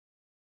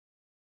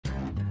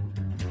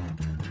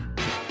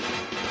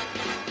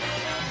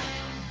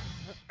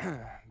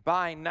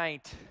By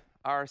night,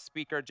 our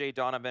speaker,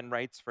 Donovan,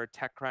 writes for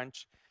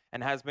TechCrunch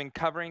and has been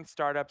covering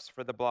startups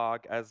for the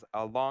blog as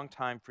a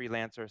longtime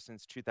freelancer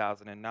since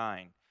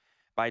 2009.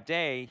 By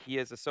day, he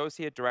is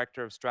Associate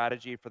Director of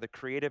Strategy for the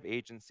creative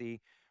agency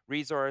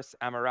Resource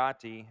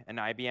Amirati, an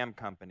IBM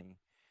company.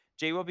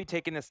 Jay will be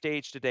taking the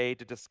stage today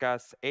to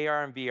discuss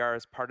AR and VR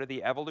as part of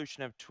the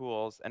evolution of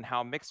tools and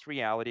how mixed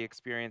reality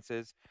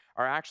experiences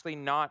are actually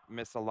not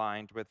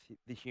misaligned with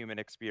the human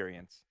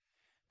experience.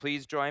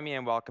 Please join me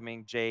in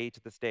welcoming Jay to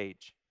the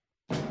stage.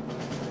 Thanks.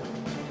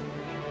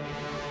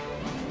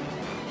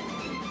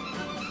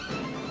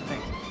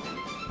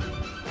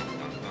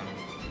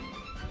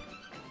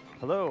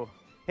 Hello.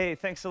 Hey,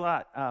 thanks a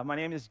lot. My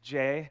name is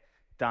Jay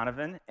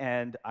Donovan,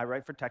 and I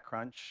write for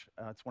TechCrunch.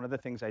 It's one of the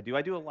things I do.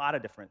 I do a lot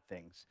of different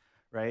things,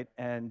 right?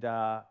 And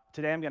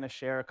today I'm going to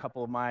share a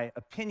couple of my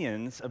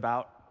opinions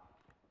about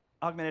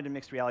augmented and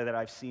mixed reality that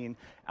I've seen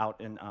out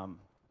in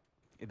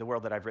the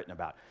world that I've written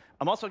about.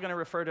 I'm also going to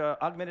refer to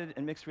augmented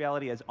and mixed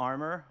reality as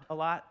armor a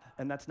lot,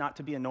 and that's not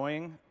to be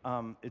annoying.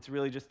 It's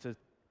really just to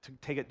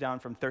take it down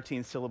from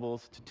 13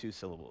 syllables to 2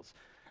 syllables,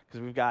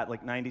 because we've got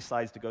like 90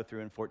 slides to go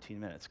through in 14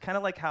 minutes. Kind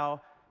of like how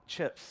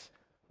CHIPS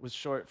was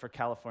short for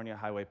California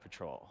Highway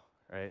Patrol,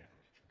 right?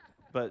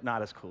 But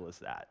not as cool as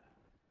that.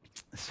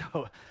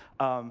 So,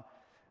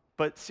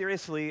 but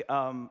seriously,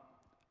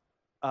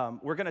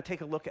 we're going to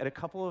take a look at a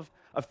couple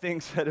of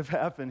things that have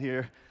happened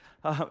here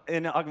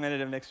in augmented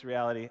and mixed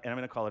reality, and I'm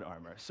going to call it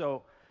armor.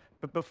 So,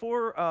 but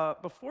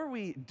before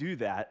we do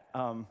that,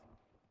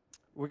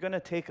 we're going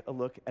to take a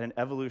look at an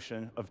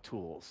evolution of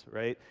tools,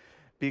 right?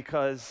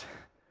 Because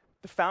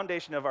the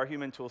foundation of our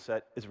human tool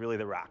set is really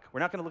the rock. We're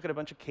not going to look at a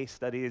bunch of case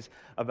studies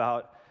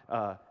about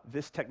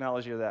this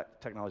technology or that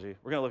technology.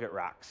 We're going to look at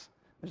rocks.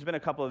 There's been a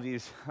couple of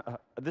these.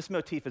 This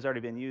motif has already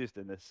been used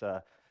in this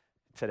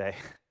today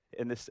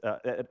in this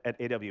at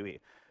AWE.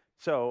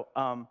 So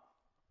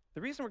the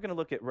reason we're going to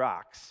look at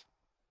rocks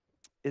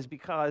is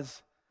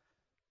because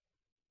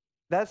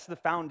that's the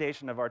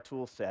foundation of our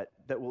tool set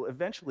that will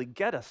eventually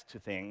get us to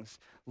things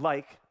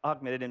like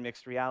augmented and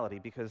mixed reality,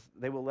 because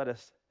they will let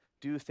us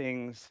do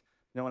things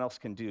no one else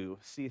can do,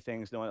 see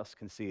things no one else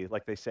can see,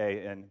 like they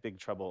say in Big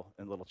Trouble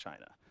in Little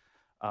China.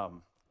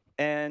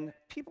 And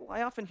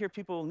I often hear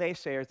people,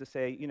 naysayers, that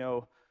say, you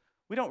know,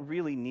 we don't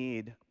really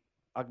need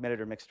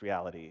augmented or mixed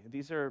reality.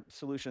 These are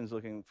solutions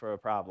looking for a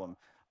problem.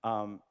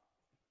 And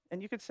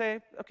you could say,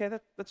 okay,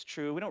 that's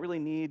true. We don't really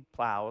need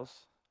plows.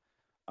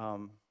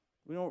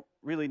 We don't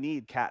really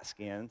need CAT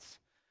scans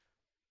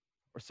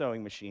or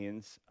sewing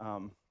machines.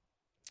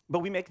 But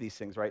we make these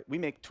things, right? We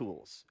make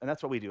tools, and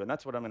that's what we do, and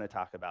that's what I'm going to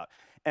talk about.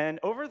 And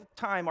over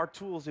time, our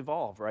tools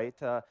evolve, right?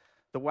 The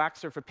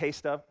waxer for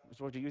paste up is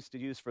what you used to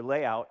use for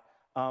layout.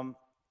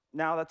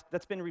 Now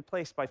that's been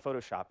replaced by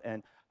Photoshop,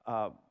 and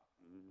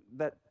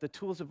that the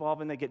tools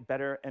evolve and they get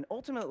better. And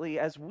ultimately,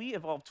 as we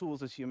evolve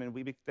tools as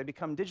human, they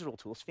become digital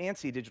tools,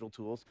 fancy digital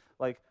tools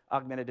like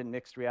augmented and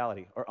mixed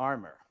reality or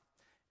armor.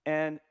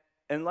 And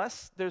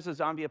unless there's a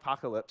zombie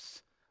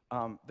apocalypse,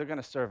 they're going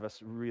to serve us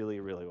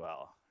really, really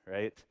well,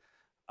 right?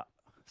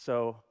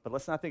 But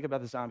let's not think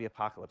about the zombie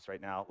apocalypse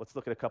right now. Let's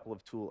look at a couple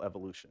of tool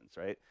evolutions,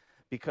 right?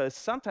 Because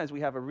sometimes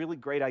we have a really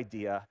great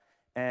idea,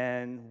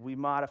 and we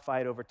modify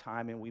it over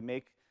time, and we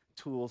make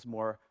tools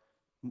more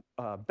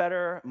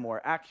better,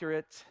 more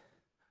accurate,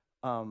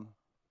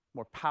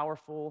 more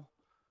powerful,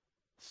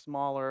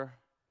 smaller,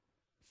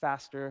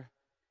 faster.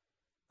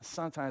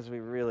 Sometimes we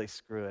really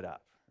screw it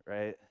up,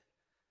 right?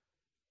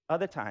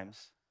 Other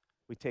times,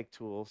 we take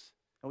tools,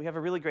 and we have a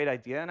really great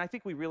idea, and I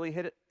think we really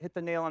hit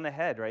the nail on the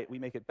head, right? We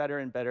make it better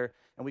and better,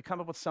 and we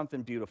come up with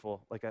something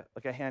beautiful, like a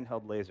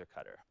handheld laser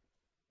cutter.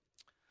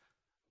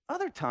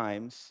 Other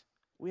times,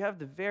 we have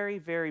the very,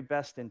 very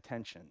best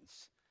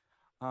intentions,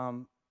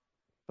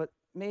 but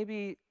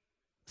maybe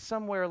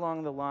somewhere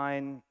along the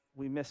line,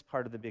 we miss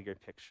part of the bigger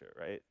picture,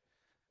 right?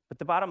 But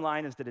the bottom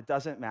line is that it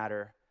doesn't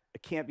matter.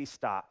 It can't be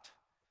stopped.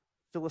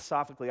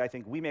 Philosophically, I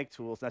think we make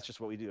tools, and that's just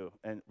what we do,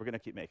 and we're going to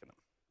keep making them.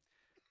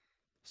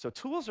 So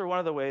tools are one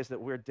of the ways that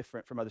we're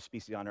different from other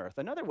species on Earth.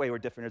 Another way we're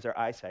different is our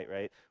eyesight,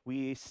 right?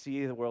 We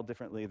see the world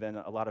differently than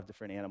a lot of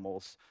different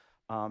animals.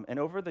 And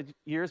over the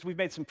years, we've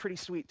made some pretty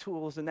sweet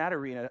tools in that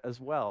arena as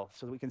well,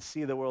 so that we can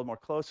see the world more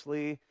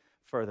closely,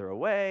 further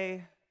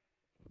away,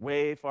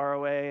 way far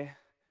away,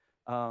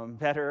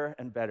 better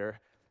and better.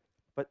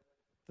 But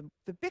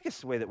the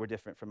biggest way that we're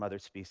different from other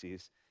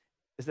species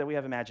is that we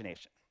have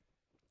imagination.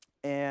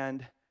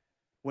 And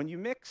when you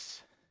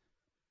mix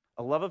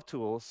a love of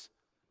tools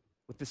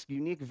with this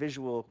unique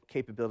visual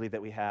capability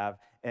that we have,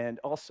 and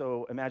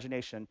also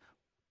imagination,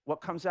 what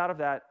comes out of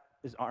that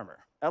is armor.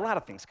 A lot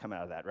of things come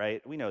out of that,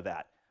 right? We know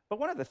that. But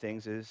one of the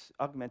things is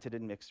augmented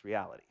and mixed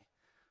reality.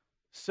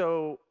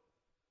 So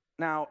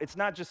now, it's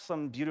not just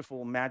some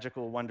beautiful,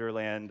 magical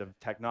wonderland of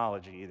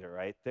technology either,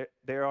 right?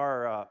 There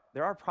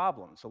are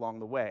problems along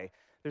the way.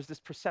 There's this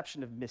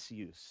perception of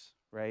misuse,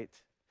 right?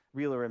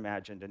 Real or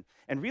imagined.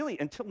 And really,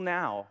 until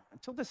now,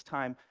 until this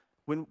time,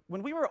 when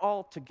we were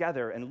all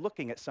together and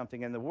looking at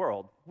something in the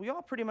world, we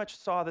all pretty much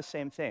saw the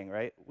same thing,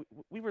 right?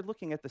 We were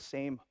looking at the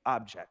same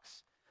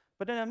objects.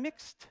 But in a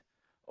mixed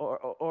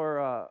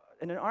or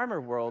in an armor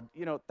world,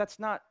 that's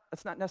not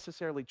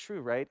necessarily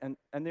true, right?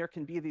 And there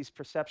can be these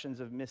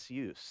perceptions of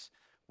misuse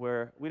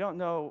where we don't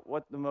know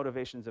what the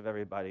motivations of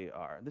everybody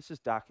are. This is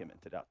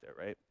documented out there,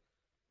 right?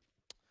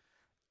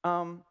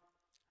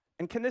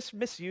 And can this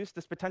misuse,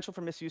 this potential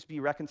for misuse, be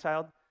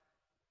reconciled?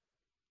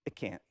 It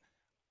can't.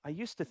 I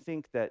used to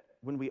think that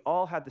when we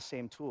all had the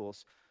same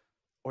tools,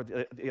 or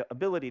the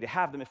ability to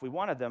have them if we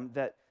wanted them,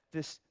 that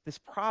this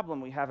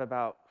problem we have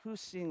about who's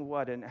seeing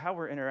what and how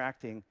we're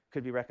interacting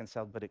could be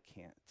reconciled, but it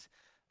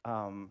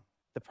can't.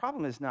 The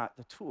problem is not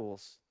the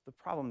tools. The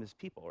problem is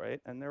people,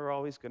 right? And there are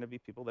always going to be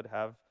people that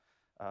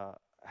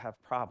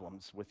have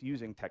problems with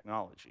using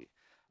technology,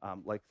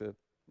 like the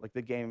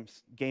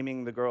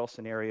gaming the girl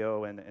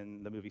scenario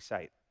in the movie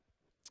Sight.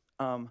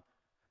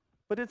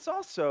 But it's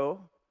also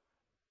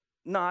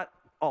not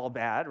all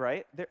bad,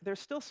 right?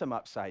 There's still some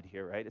upside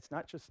here, right? It's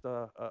not just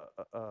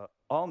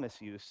all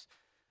misuse.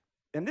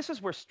 And this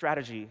is where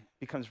strategy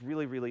becomes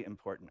really, really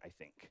important, I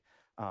think.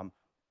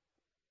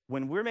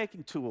 When we're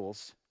making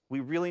tools, we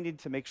really need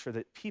to make sure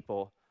that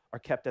people are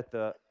kept at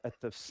the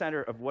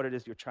center of what it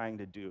is you're trying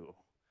to do.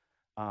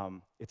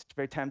 It's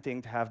very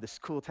tempting to have this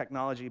cool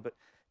technology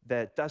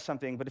that does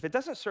something, but if it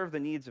doesn't serve the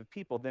needs of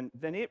people, then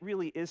it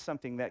really is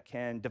something that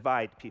can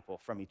divide people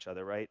from each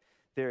other, right?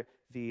 The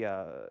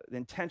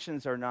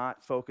intentions are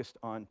not focused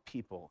on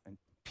people, and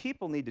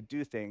people need to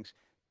do things.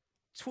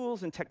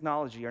 Tools and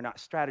technology are not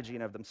strategy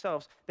in of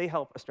themselves. They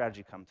help a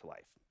strategy come to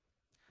life.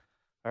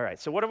 All right,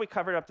 so what have we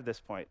covered up to this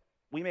point?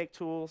 We make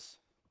tools.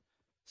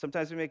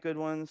 Sometimes we make good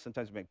ones.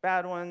 Sometimes we make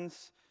bad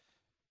ones.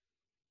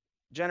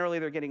 Generally,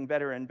 they're getting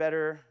better and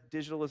better.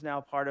 Digital is now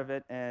part of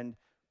it, and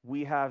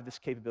we have this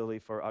capability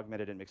for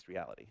augmented and mixed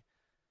reality.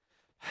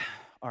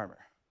 Armor.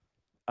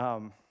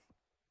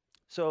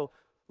 So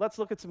let's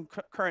look at some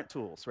current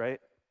tools, right?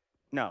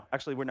 No,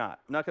 actually, we're not.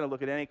 I'm not going to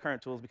look at any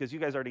current tools because you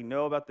guys already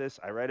know about this.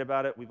 I write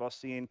about it. We've all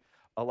seen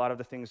a lot of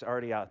the things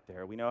already out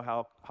there. We know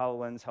how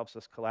HoloLens helps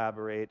us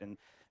collaborate and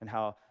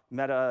how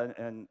Meta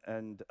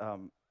and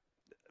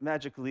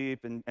Magic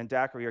Leap and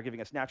dARwinism are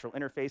giving us natural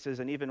interfaces.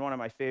 And even one of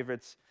my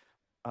favorites,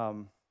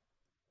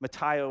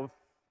 Mataio,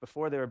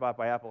 before they were bought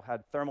by Apple,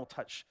 had thermal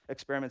touch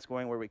experiments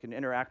going where we can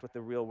interact with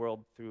the real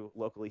world through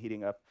locally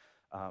heating up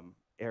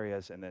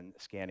areas and then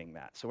scanning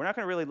that. So we're not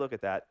going to really look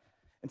at that.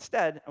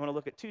 Instead, I'm going to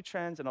look at two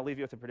trends, and I'll leave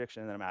you with a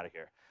prediction, and then I'm out of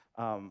here.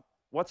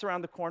 What's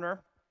around the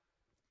corner?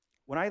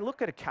 When I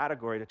look at a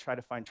category to try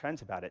to find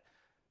trends about it,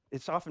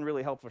 it's often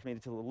really helpful for me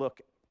to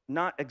look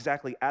not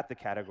exactly at the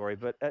category,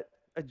 but at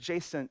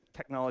adjacent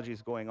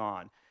technologies going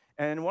on.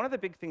 And one of the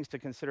big things to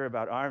consider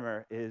about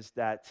armor is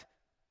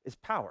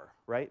power,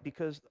 right?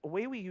 Because the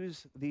way we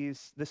use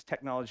this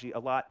technology a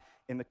lot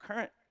in the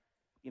current,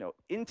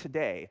 in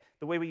today,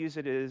 the way we use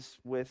it is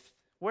with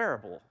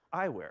wearable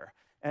eyewear.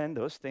 And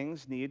those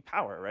things need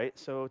power, right?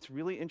 So it's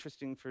really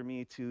interesting for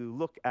me to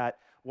look at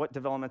what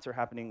developments are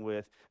happening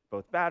with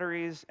both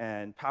batteries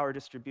and power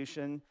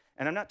distribution.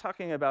 And I'm not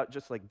talking about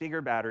just like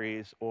bigger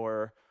batteries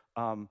or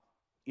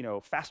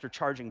faster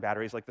charging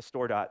batteries like the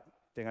StoreDot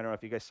thing. I don't know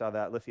if you guys saw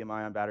that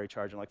lithium-ion battery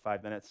charge in like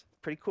 5 minutes.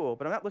 Pretty cool,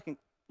 but I'm not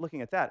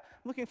looking at that.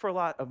 I'm looking for a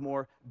lot of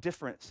more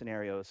different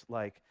scenarios,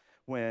 like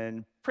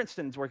when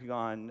Princeton's working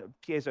on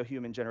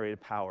piezo-human generated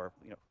power.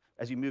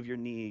 As you move your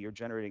knee, you're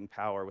generating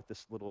power with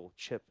this little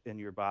chip in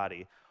your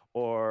body.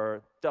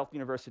 Or Delft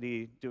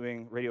University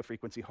doing radio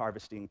frequency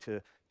harvesting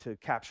to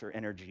capture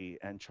energy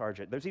and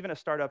charge it. There's even a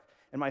startup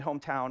in my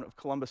hometown of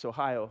Columbus,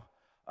 Ohio,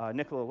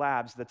 Nikola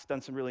Labs, that's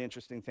done some really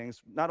interesting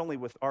things, not only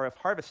with RF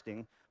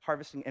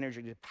harvesting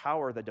energy to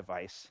power the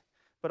device,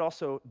 but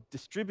also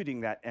distributing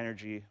that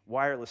energy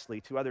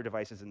wirelessly to other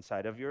devices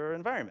inside of your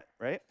environment,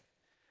 right?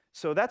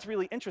 So that's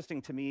really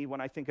interesting to me when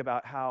I think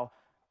about how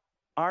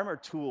armor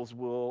tools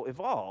will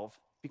evolve,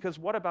 because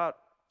what about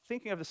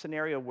thinking of a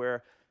scenario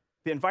where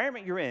the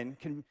environment you're in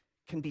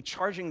can be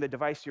charging the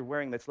device you're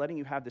wearing that's letting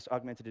you have this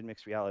augmented and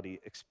mixed reality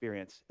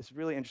experience? It's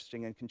really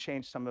interesting and can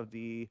change some of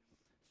the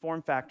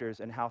form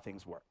factors and how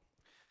things work.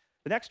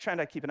 The next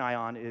trend I keep an eye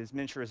on is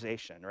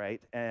miniaturization,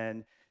 right?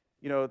 And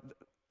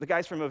the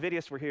guys from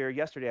Ovidius were here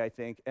yesterday, I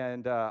think,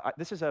 and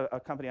this is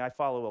a company I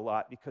follow a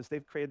lot because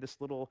they've created this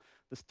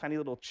tiny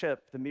little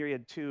chip, the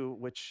Myriad 2,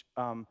 which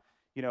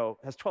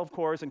has 12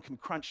 cores and can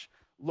crunch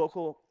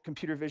local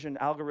computer vision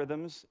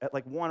algorithms at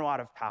like 1 watt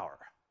of power.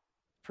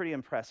 Pretty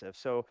impressive.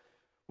 So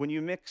when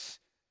you mix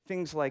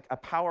things like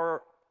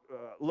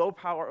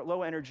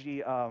low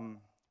energy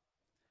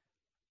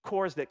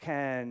cores that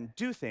can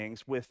do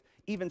things with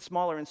even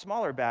smaller and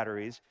smaller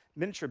batteries,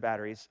 miniature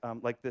batteries,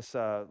 like this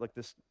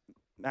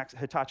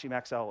Hitachi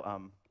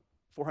Maxell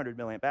 400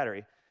 milliamp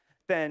battery,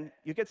 then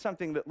you get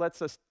something that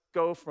lets us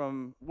go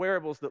from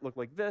wearables that look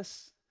like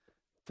this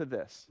to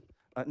this.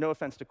 No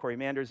offense to Corey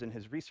Manders and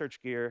his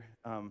research gear,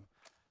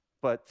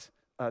 but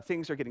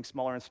things are getting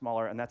smaller and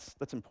smaller, and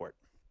that's important.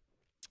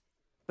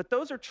 But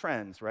those are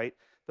trends, right?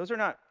 Those are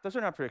not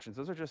predictions.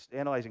 Those are just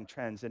analyzing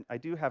trends. And I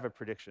do have a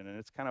prediction, and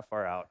it's kind of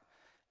far out.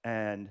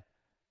 And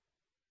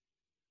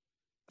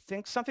I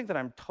think something that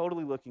I'm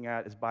totally looking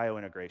at is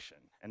biointegration.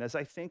 And as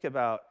I think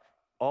about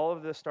all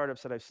of the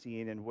startups that I've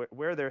seen and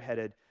where they're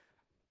headed,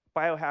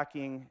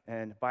 biohacking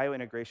and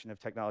biointegration of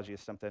technology is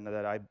something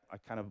that I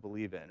kind of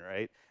believe in,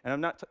 right? And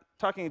I'm not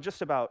talking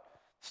just about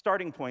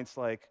starting points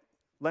like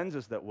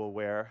lenses that we'll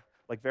wear,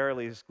 like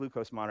Verily's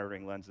glucose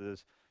monitoring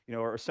lenses,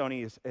 or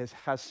Sony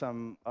has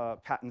some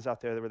patents out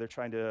there where they're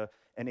trying to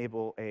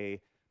enable a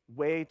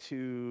way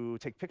to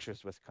take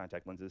pictures with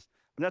contact lenses.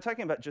 I'm not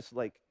talking about just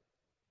like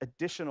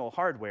additional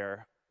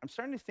hardware. I'm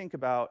starting to think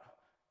about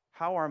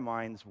how our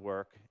minds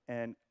work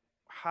and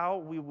how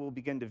we will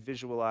begin to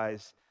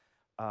visualize,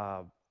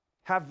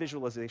 have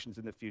visualizations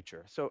in the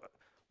future. So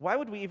why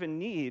would we even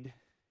need,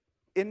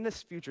 in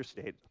this future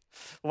state,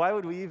 why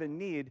would we even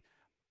need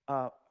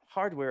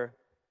hardware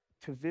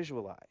to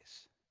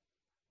visualize?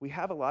 We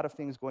have a lot of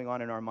things going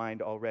on in our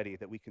mind already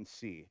that we can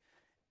see.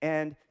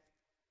 And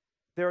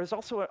there is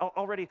also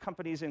already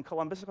companies in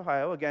Columbus,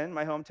 Ohio, again,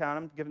 my hometown,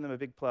 I'm giving them a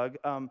big plug.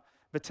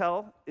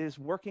 Battelle is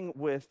working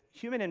with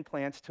human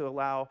implants to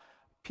allow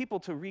people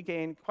to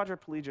regain,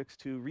 quadriplegics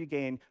to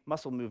regain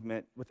muscle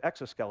movement with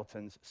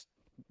exoskeletons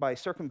by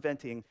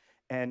circumventing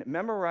and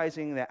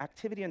memorizing the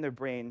activity in their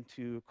brain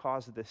to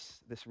cause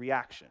this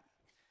reaction.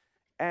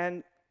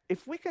 And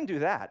if we can do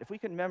that, if we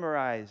can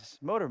memorize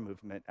motor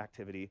movement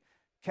activity,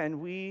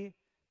 can we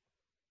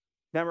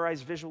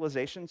memorize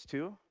visualizations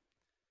too?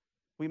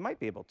 We might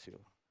be able to,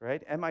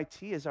 right?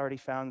 MIT has already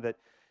found that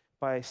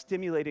by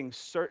stimulating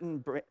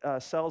certain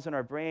cells in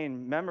our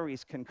brain,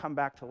 memories can come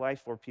back to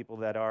life for people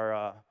that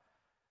are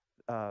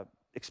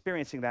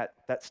experiencing that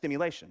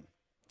stimulation.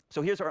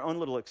 So here's our own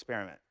little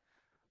experiment.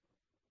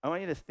 I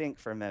want you to think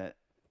for a minute.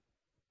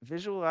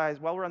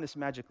 Visualize, while we're on this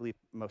magic leap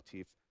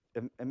motif,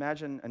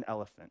 imagine an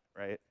elephant,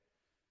 right?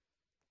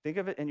 Think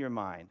of it in your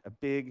mind, a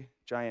big,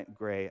 giant,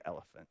 gray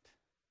elephant.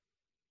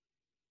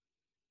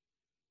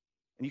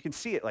 And you can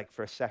see it like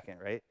for a second,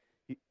 right?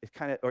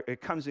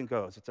 It comes and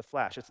goes. It's a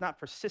flash. It's not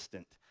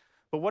persistent.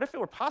 But what if it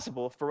were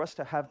possible for us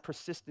to have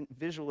persistent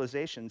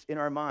visualizations in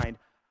our mind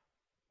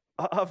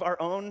of our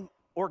own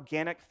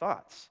organic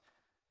thoughts?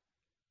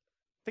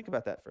 Think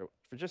about that for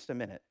just a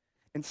minute.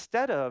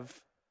 Instead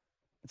of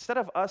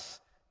us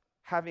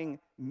having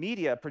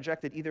media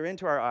projected either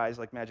into our eyes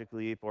like Magic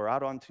Leap or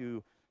out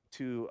onto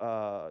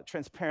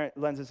transparent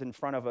lenses in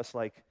front of us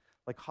like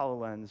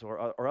HoloLens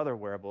or other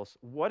wearables,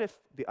 what if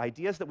the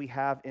ideas that we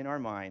have in our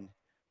mind,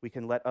 we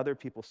can let other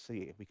people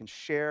see, we can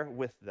share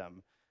with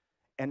them,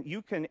 and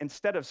you can,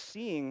 instead of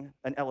seeing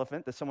an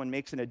elephant that someone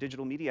makes in a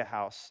digital media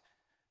house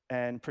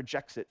and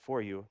projects it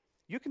for you,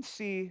 you can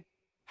see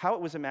how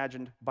it was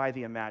imagined by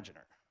the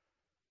imaginer.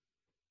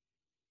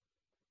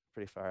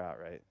 Pretty far out,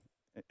 right?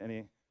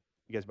 You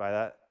guys buy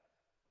that?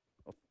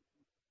 Well,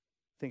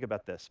 think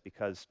about this,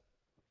 because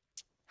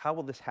how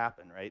will this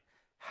happen, right?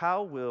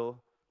 How will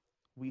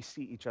we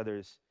see each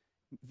other's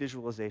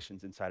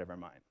visualizations inside of our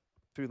mind?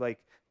 Through like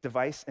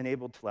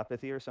device-enabled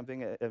telepathy or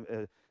something,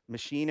 a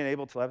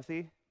machine-enabled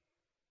telepathy?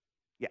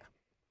 Yeah,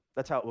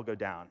 that's how it will go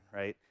down,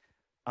 right?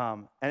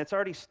 And it's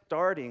already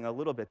starting a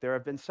little bit. There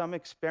have been some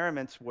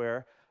experiments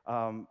where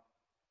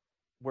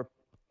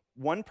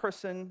one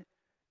person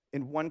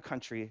in one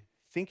country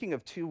thinking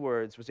of two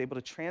words was able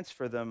to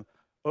transfer them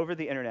over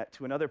the internet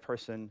to another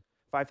person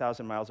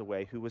 5,000 miles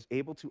away who was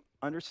able to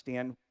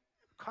understand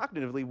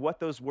cognitively what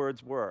those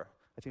words were.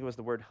 I think it was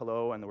the word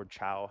hello and the word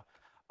ciao.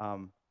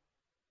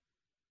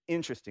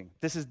 Interesting.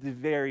 This is the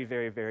very,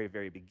 very, very,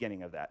 very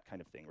beginning of that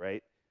kind of thing,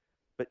 right?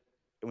 But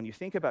when you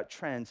think about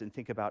trends and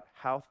think about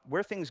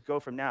where things go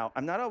from now,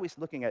 I'm not always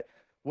looking at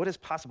what is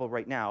possible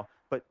right now,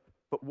 but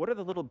what are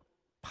the little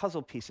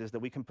puzzle pieces that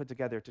we can put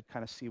together to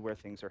kind of see where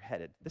things are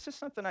headed. This is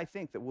something I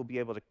think that we'll be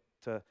able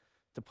to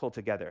pull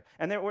together.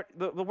 And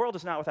the world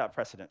is not without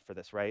precedent for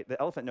this, right?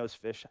 The elephant-nosed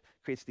fish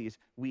creates these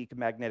weak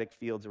magnetic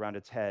fields around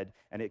its head,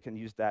 and it can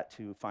use that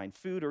to find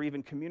food or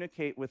even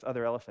communicate with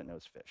other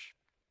elephant-nosed fish.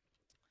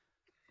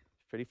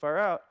 Pretty far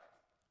out.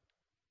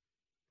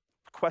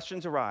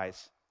 Questions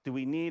arise. Do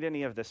we need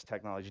any of this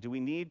technology? Do we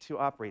need to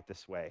operate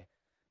this way?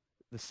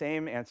 The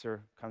same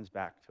answer comes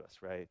back to us,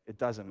 right? It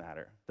doesn't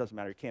matter. It doesn't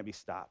matter. It can't be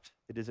stopped.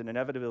 It is an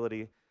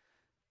inevitability.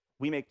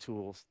 We make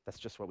tools. That's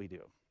just what we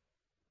do.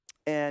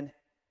 And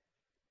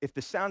if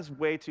this sounds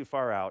way too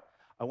far out,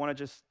 I want to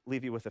just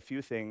leave you with a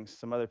few things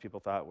some other people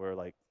thought were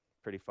like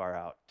pretty far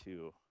out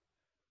too.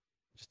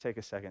 Just take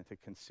a second to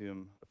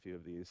consume a few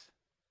of these.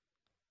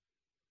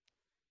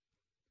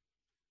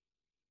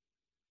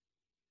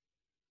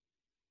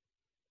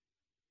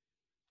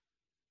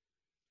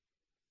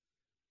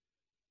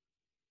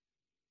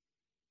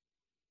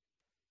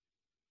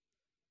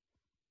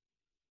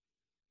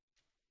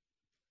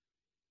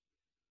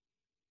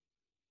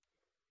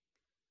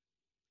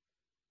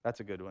 That's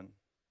a good one,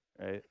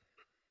 right?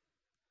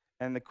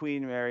 And the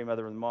Queen Mary,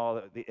 Mother of them all,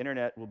 the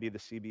internet will be the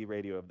CB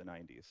radio of the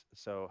 90s.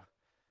 So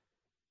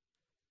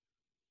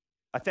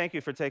I thank you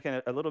for taking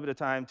a little bit of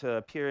time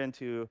to peer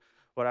into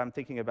what I'm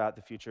thinking about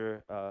the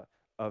future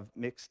of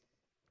mixed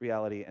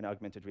reality and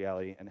augmented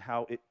reality and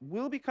how it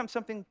will become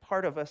something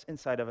part of us,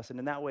 inside of us. And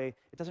in that way,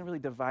 it doesn't really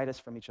divide us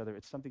from each other.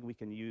 It's something we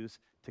can use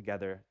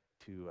together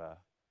to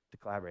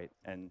collaborate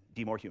and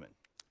be more human.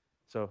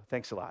 So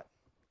thanks a lot.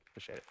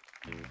 Appreciate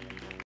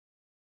it.